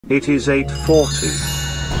It is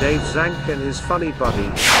 8:40. Dave Zank and his funny buddy,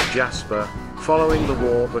 Jasper, following the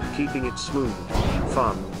war but keeping it smooth,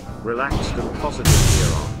 fun, relaxed and positive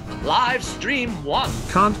here on Live Stream 1.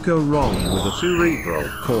 Can't go wrong with a cerebral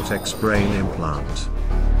cortex brain implant.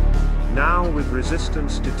 Now with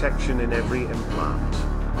resistance detection in every implant.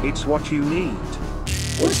 It's what you need.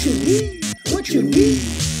 What you need, what you need,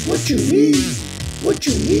 what you need, what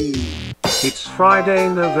you need. It's Friday,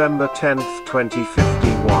 November 10th,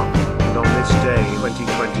 2051, and on this day,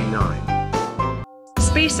 2029.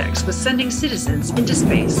 SpaceX was sending citizens into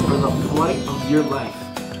space for the flight of your life.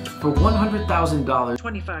 For $100,000,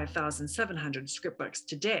 25,700 script bucks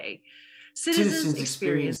today, citizens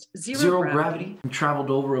experienced zero gravity and traveled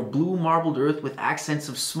over a blue marbled Earth with accents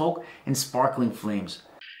of smoke and sparkling flames.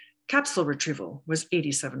 Capsule retrieval was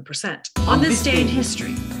 87%. On this day in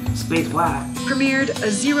history, Spaceflight premiered a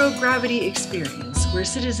zero-gravity experience where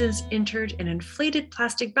citizens entered an inflated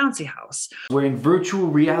plastic bouncy house wearing virtual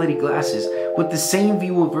reality glasses with the same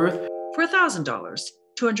view of Earth for $1,000,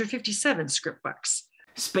 257 script bucks.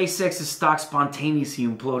 SpaceX's stock spontaneously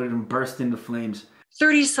imploded and burst into flames.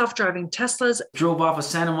 30 self-driving Teslas drove off a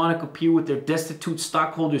Santa Monica pier with their destitute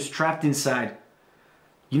stockholders trapped inside.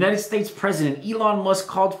 United States President Elon Musk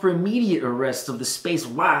called for immediate arrest of the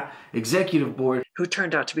SpaceX executive board, who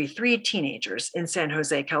turned out to be 3 teenagers in San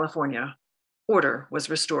Jose, California. Order was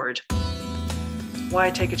restored.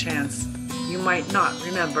 Why take a chance? You might not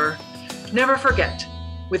remember. Never forget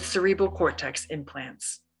with cerebral cortex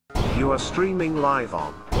implants. You are streaming live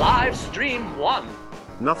on Live Stream 1.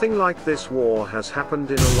 Nothing like this war has happened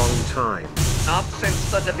in a long time. Not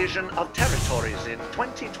since the division of territories in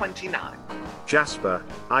 2029. Jasper,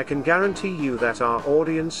 I can guarantee you that our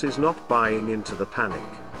audience is not buying into the panic.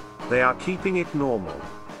 They are keeping it normal.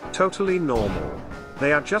 Totally normal.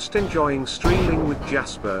 They are just enjoying streaming with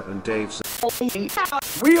Jasper and Dave.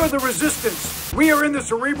 We are the resistance. We are in the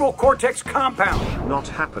cerebral cortex compound. Not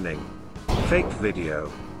happening. Fake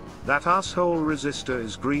video. That asshole resistor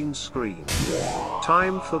is green screen.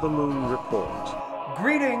 Time for the moon report.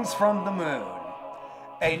 Greetings from the moon.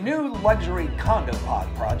 A new luxury condo pod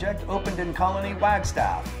project opened in Colony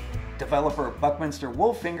Wagstaff. Developer Buckminster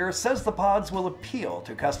Wolfinger says the pods will appeal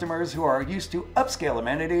to customers who are used to upscale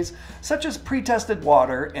amenities such as pre-tested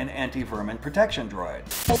water and anti-vermin protection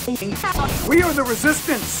droids. We are the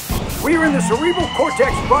resistance. We are in the cerebral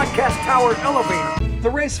cortex broadcast tower elevator. The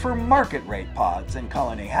race for market rate pods in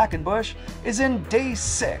Colony Hackenbush is in day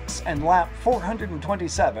 6 and lap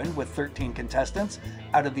 427 with 13 contestants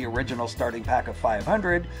out of the original starting pack of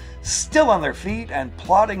 500, still on their feet and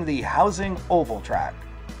plotting the housing oval track.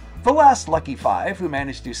 The last lucky 5 who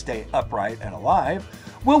manage to stay upright and alive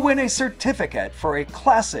will win a certificate for a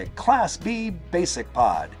classic Class B basic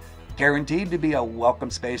pod, guaranteed to be a welcome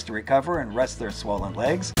space to recover and rest their swollen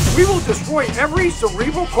legs. We will destroy every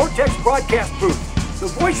cerebral cortex broadcast booth. The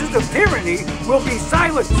voices of tyranny will be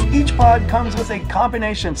silenced. Each pod comes with a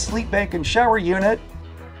combination sleep bank and shower unit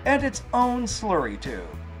and its own slurry tube.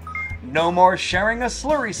 No more sharing a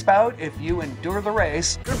slurry spout if you endure the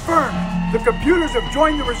race. Confirmed. The computers have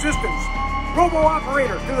joined the resistance.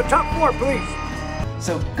 Robo-operator, to the top floor, please.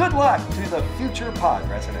 So good luck to the future pod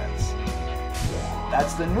residents.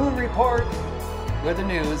 That's the Moon Report, where the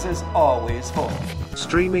news is always full.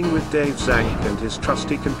 Streaming with Dave Zank and his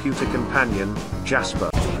trusty computer companion, Jasper.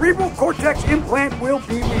 Cerebral cortex implant will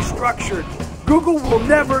be restructured. Google will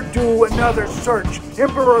never do another search.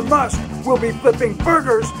 Emperor Musk will be flipping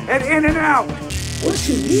burgers at In-N-Out. What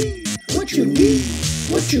you need, what you need,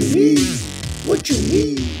 what you need, what you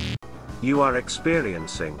need. You are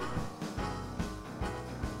experiencing.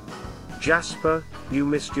 Jasper, you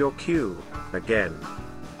missed your cue, again.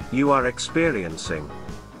 You are experiencing.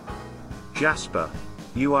 Jasper,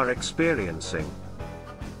 you are experiencing.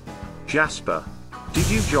 Jasper, did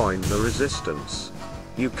you join the resistance?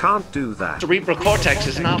 You can't do that. Cerebral cortex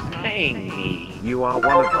is not paying me. You are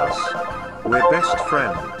one of us. We're best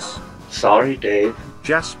friends. Sorry, Dave.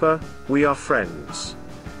 Jasper, we are friends.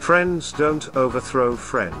 Friends don't overthrow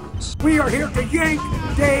friends. We are here to yank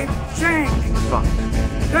Dave Zank. Fuck.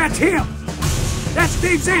 That's him. That's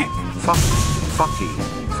Dave Zank. Fuck. Fucky.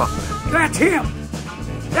 Fuck. That's him.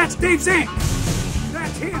 That's Dave Zank.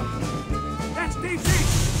 That's him.